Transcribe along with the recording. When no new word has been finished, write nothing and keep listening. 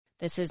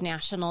This is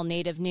National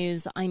Native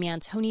News. I'm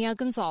Antonia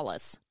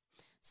Gonzalez.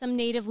 Some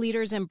Native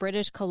leaders in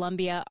British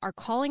Columbia are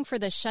calling for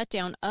the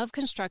shutdown of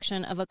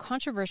construction of a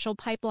controversial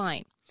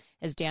pipeline.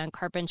 As Dan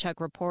Karpinchuk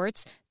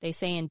reports, they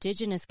say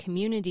Indigenous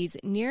communities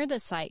near the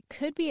site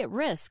could be at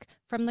risk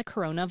from the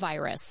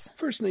coronavirus.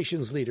 First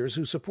Nations leaders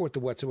who support the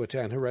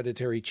Wet'suwet'en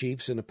hereditary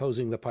chiefs in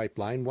opposing the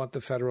pipeline want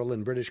the federal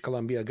and British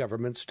Columbia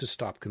governments to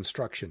stop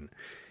construction.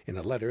 In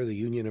a letter, the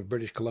Union of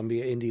British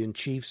Columbia Indian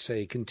Chiefs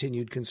say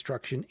continued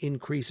construction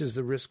increases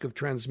the risk of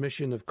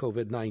transmission of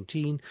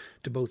COVID-19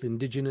 to both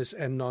Indigenous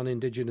and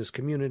non-Indigenous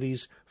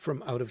communities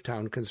from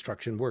out-of-town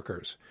construction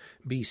workers.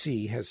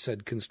 BC has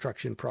said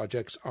construction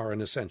projects are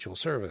an essential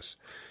service.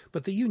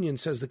 But the union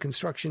says the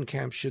construction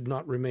camps should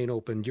not remain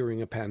open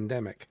during a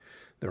pandemic.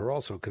 There are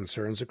also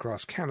concerns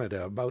across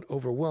Canada about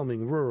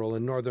overwhelming rural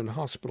and northern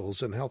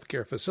hospitals and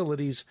healthcare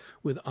facilities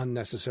with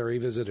unnecessary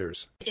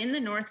visitors. In the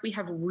north, we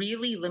have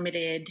really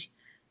limited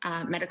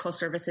medical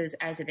services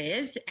as it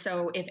is.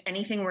 So if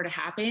anything were to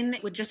happen,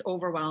 it would just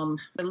overwhelm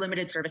the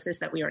limited services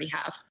that we already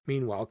have.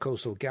 Meanwhile,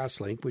 Coastal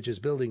GasLink, which is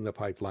building the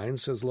pipeline,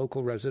 says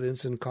local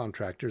residents and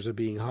contractors are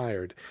being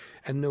hired,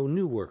 and no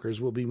new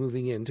workers will be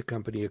moving into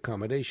company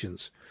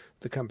accommodations.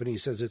 The company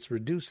says it's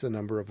reduced the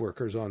number of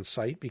workers on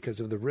site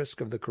because of the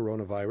risk of the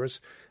coronavirus,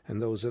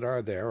 and those that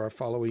are there are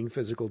following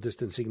physical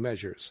distancing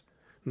measures.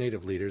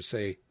 Native leaders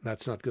say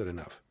that's not good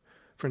enough.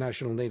 For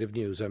National Native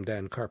News, I'm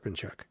Dan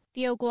Karpinchuk.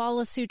 The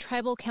Oglala Sioux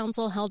Tribal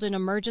Council held an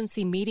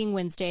emergency meeting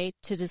Wednesday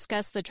to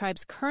discuss the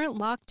tribe's current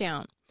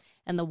lockdown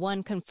and the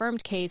one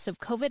confirmed case of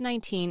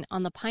COVID-19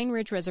 on the Pine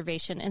Ridge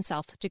Reservation in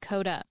South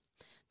Dakota.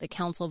 The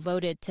council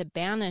voted to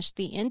banish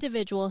the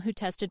individual who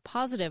tested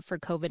positive for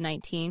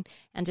COVID-19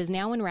 and is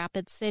now in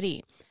Rapid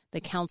City.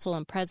 The council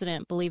and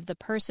president believe the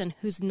person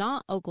who's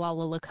not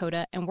Oglala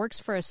Lakota and works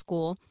for a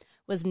school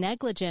was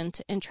negligent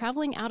in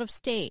traveling out of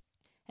state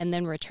and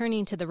then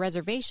returning to the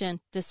reservation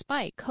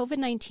despite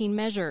COVID-19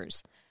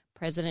 measures.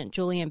 President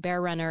Julian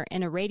Bearrunner,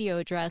 in a radio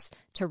address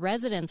to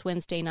residents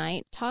Wednesday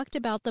night, talked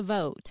about the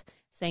vote,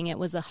 saying it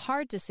was a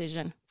hard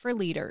decision for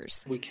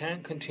leaders. We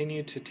can't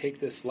continue to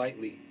take this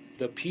lightly.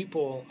 The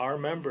people, our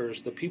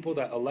members, the people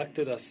that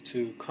elected us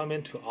to come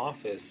into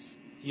office,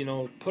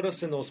 put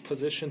us in those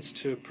positions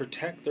to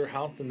protect their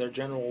health and their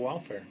general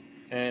welfare.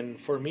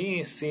 And for me,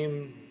 it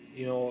seemed,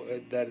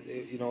 that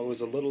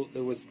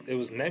it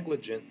was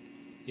negligent.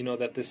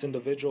 That this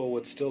individual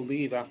would still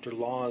leave after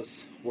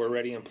laws were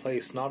already in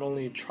place, not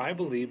only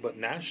tribally, but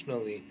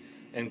nationally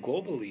and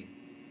globally,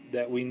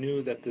 that we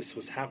knew that this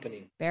was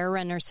happening.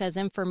 Bearrunner says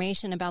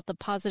information about the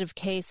positive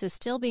case is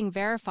still being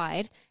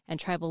verified, and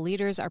tribal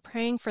leaders are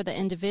praying for the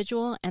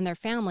individual and their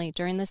family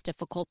during this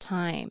difficult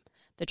time.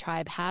 The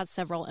tribe has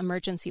several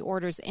emergency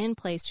orders in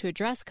place to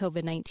address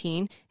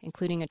COVID-19,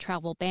 including a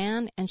travel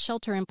ban and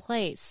shelter in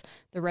place.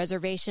 The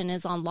reservation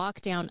is on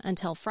lockdown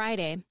until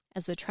Friday,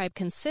 as the tribe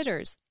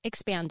considers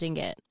expanding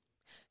it.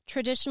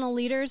 Traditional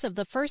leaders of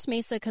the First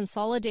Mesa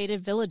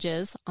Consolidated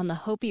Villages on the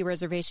Hopi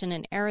Reservation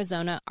in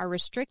Arizona are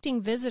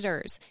restricting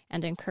visitors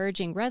and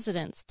encouraging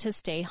residents to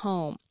stay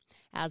home.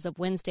 As of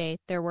Wednesday,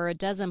 there were a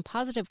dozen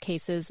positive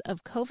cases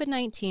of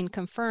COVID-19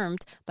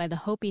 confirmed by the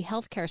Hopi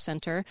Healthcare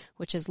Center,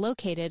 which is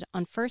located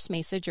on First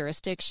Mesa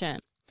jurisdiction.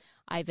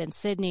 Ivan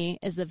Sidney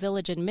is the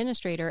village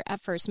administrator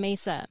at First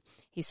Mesa.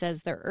 He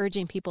says they're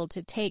urging people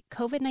to take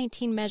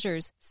COVID-19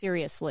 measures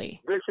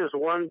seriously. This is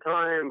one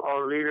time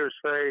our leaders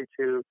say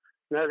to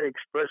not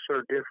express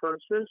our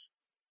differences.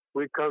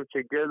 We come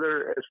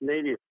together as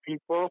Native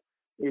people,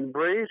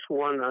 embrace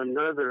one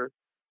another,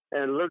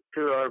 and look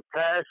to our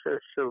past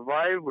as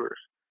survivors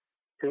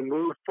to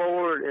move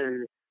forward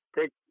and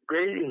take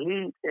great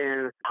heed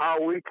in how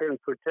we can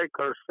protect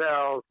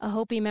ourselves. A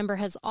Hopi member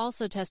has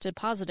also tested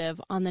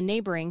positive on the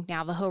neighboring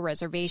Navajo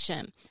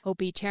reservation.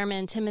 Hopi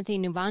Chairman Timothy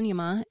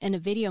Nuvanyama, in a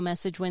video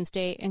message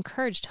Wednesday,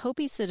 encouraged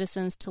Hopi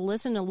citizens to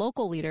listen to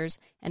local leaders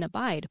and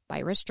abide by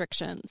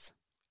restrictions.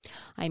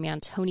 I'm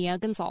Antonia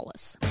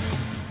Gonzalez.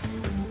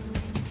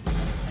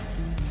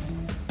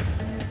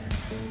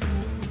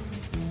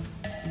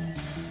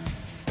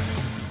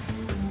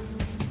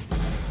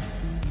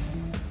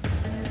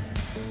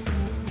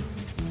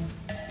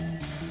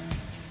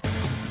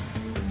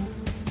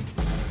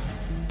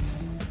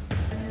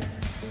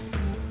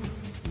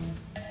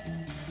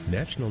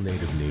 National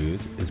Native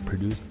News is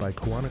produced by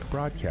Kawanak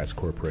Broadcast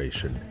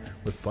Corporation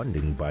with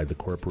funding by the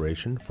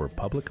Corporation for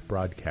Public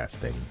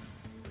Broadcasting.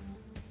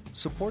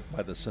 Support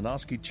by the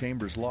Sonosky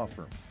Chambers Law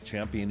Firm,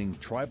 championing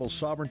tribal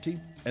sovereignty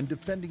and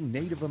defending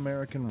Native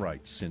American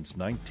rights since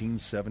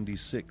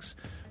 1976,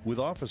 with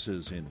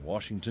offices in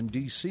Washington,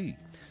 D.C.,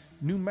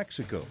 New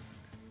Mexico,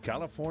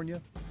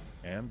 California,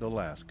 and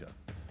Alaska.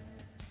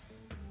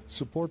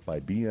 Support by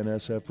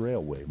BNSF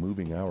Railway,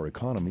 moving our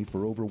economy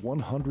for over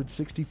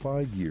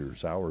 165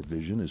 years. Our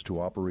vision is to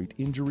operate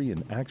injury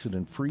and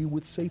accident-free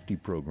with safety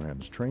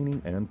programs,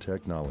 training, and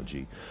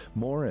technology.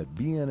 More at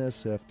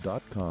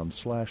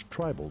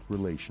bnsf.com/tribal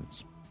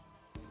relations.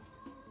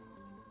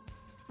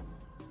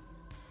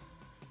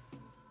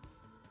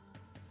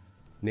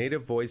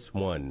 Native Voice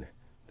One,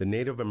 the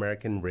Native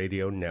American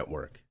Radio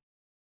Network.